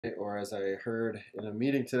or as I heard in a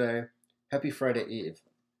meeting today, Happy Friday Eve.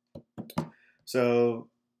 So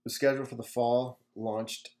the schedule for the fall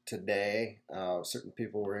launched today. Certain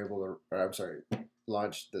people were able to,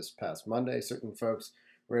 launched this past Monday. Certain folks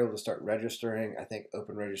were able to start registering. I think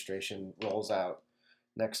open registration rolls out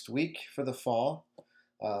next week for the fall.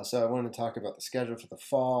 So I wanted to talk about the schedule for the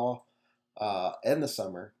fall and the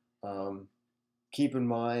summer. Keep in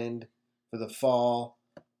mind for the fall,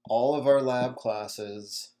 all of our lab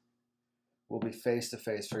classes will be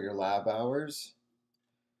face-to-face for your lab hours,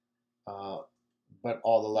 but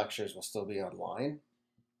all the lectures will still be online,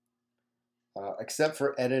 except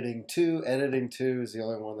for editing 2. Editing 2 is the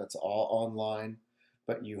only one that's all online,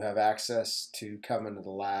 but you have access to come into the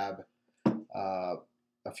lab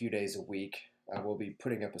a few days a week. We'll be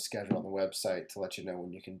putting up a schedule on the website to let you know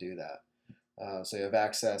when you can do that. So you have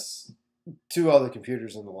access to all the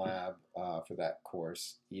computers in the lab for that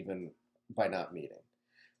course, even by not meeting.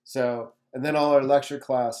 So, and then all our lecture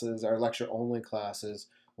classes, our lecture-only classes,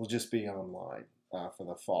 will just be online for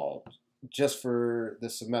the fall, just for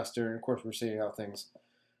this semester. And of course, we're seeing how things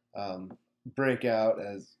break out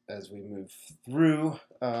as we move through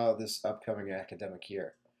this upcoming academic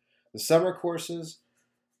year. The summer courses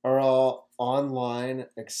are all online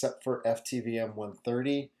except for FTVM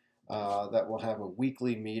 130. That will have a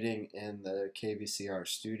weekly meeting in the KVCR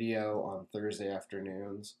studio on Thursday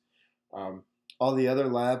afternoons. All the other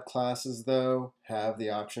lab classes, though, have the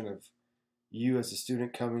option of you as a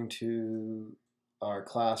student coming to our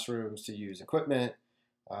classrooms to use equipment,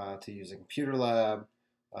 to use a computer lab,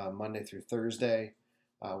 Monday through Thursday,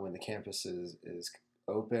 when the campus is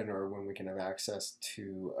open or when we can have access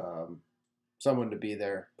to someone to be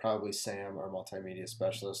there, probably Sam, our multimedia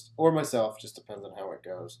specialist, or myself, just depends on how it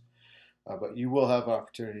goes. But you will have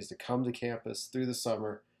opportunities to come to campus through the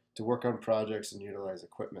summer to work on projects and utilize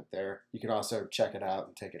equipment there. You can also check it out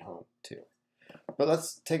and take it home too. But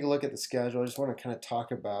let's take a look at the schedule. I just want to kind of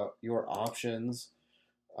talk about your options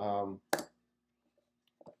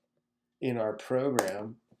in our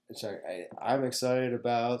program, which I'm excited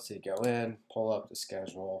about. So you go in, pull up the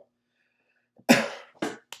schedule.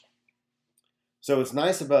 So what's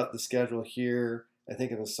nice about the schedule here, I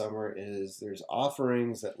think in the summer, is there's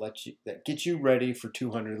offerings that get you ready for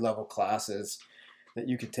 200 level classes that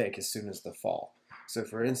you could take as soon as the fall. So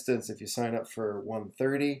for instance, if you sign up for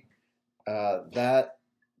 130,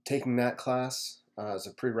 taking that class is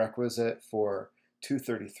a prerequisite for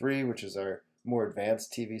 233, which is our more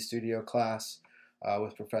advanced TV studio class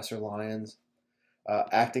with Professor Lyons.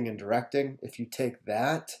 Acting and directing, if you take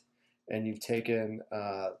that and you've taken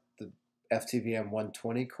the FTVM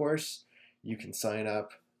 120 course, you can sign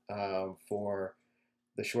up for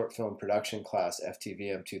the short film production class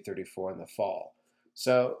FTVM 234 in the fall.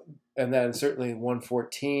 So, and then certainly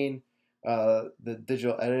 114, the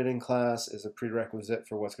digital editing class is a prerequisite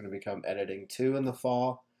for what's going to become editing 2 in the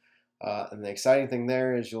fall. And the exciting thing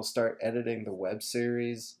there is you'll start editing the web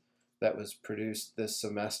series that was produced this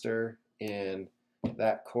semester in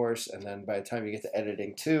that course. And then by the time you get to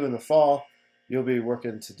editing 2 in the fall, you'll be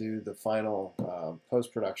working to do the final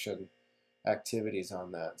post-production activities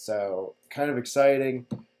on that. So kind of exciting.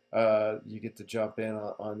 You get to jump in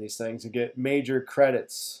on these things and get major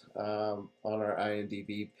credits on our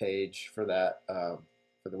IMDb page for that,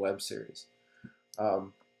 for the web series.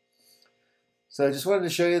 So I just wanted to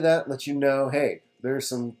show you that, let you know, hey, there's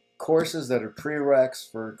some courses that are prereqs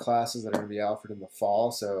for classes that are going to be offered in the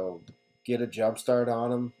fall, so get a jump start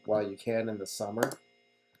on them while you can in the summer.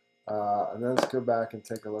 And then let's go back and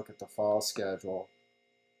take a look at the fall schedule.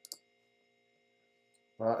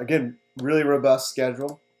 Again, really robust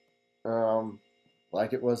schedule,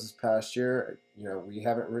 like it was this past year. You know, we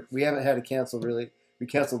haven't had to cancel really. We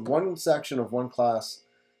canceled one section of one class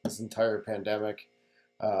this entire pandemic,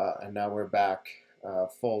 and now we're back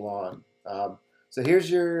full on. So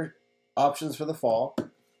here's your options for the fall.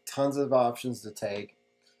 Tons of options to take.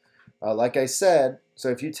 Like I said, so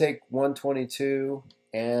if you take 122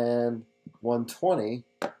 and 120,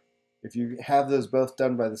 if you have those both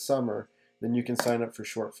done by the summer, then you can sign up for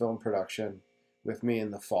short film production with me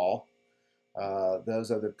in the fall.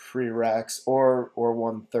 Those are the prereqs, or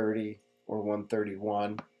 130 or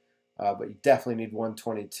 131, but you definitely need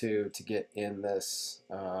 122 to get in this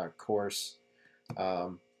course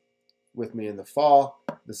with me in the fall.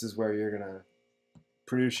 This is where you're going to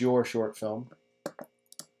produce your short film.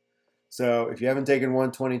 So if you haven't taken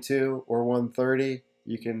 122 or 130,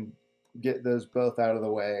 you can get those both out of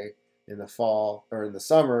the way in the fall or in the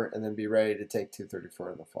summer and then be ready to take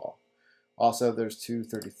 234 in the fall. Also, there's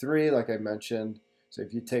 233, like I mentioned. So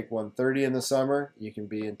if you take 130 in the summer, you can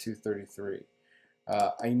be in 233.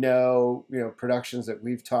 I know, productions that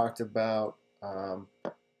we've talked about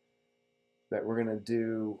that we're going to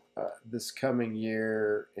do this coming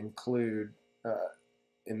year include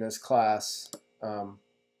in this class.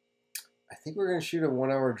 I think we're going to shoot a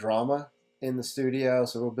 1-hour drama in the studio,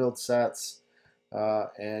 so we'll build sets,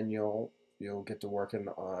 and you'll get to working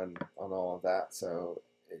on all of that. So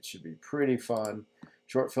it should be pretty fun.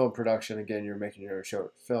 Short film production. Again, you're making your own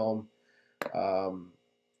short film.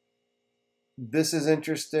 This is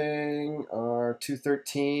interesting. Our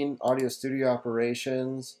 213 audio studio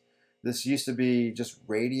operations. This used to be just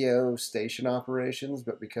radio station operations,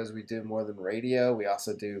 but because we do more than radio, we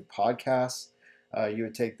also do podcasts. You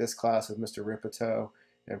would take this class with Mr. Ripito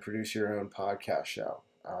and produce your own podcast show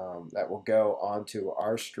that will go onto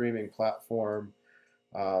our streaming platform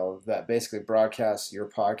that basically broadcasts your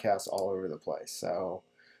podcast all over the place. So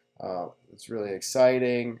it's really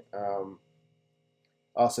exciting.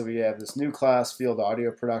 Also, we have this new class, field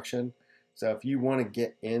audio production. So if you want to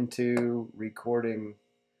get into recording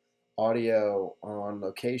audio on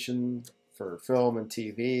location for film and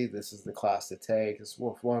TV, this is the class to take. It's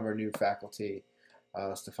one of our new faculty,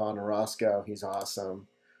 Stefano Roscoe. He's awesome.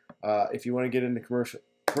 If you want to get into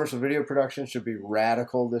commercial video production, should be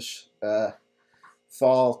radical this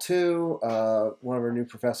fall too. One of our new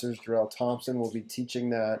professors, Jarrell Thompson, will be teaching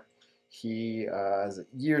that. He has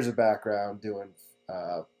years of background doing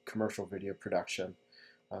commercial video production.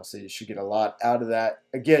 So you should get a lot out of that.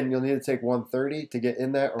 Again, you'll need to take 130 to get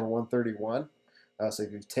in that, or 131. So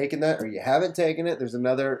if you've taken that or you haven't taken it, there's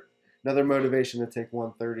another motivation to take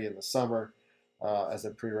 130 in the summer as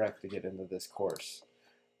a prereq to get into this course.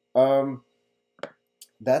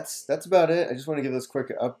 That's about it. I just want to give those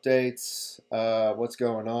quick updates. What's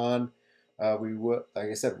going on? Like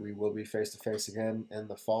I said, we will be face-to-face again in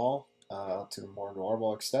the fall to a more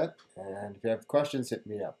normal extent. And if you have questions, hit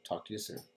me up. Talk to you soon.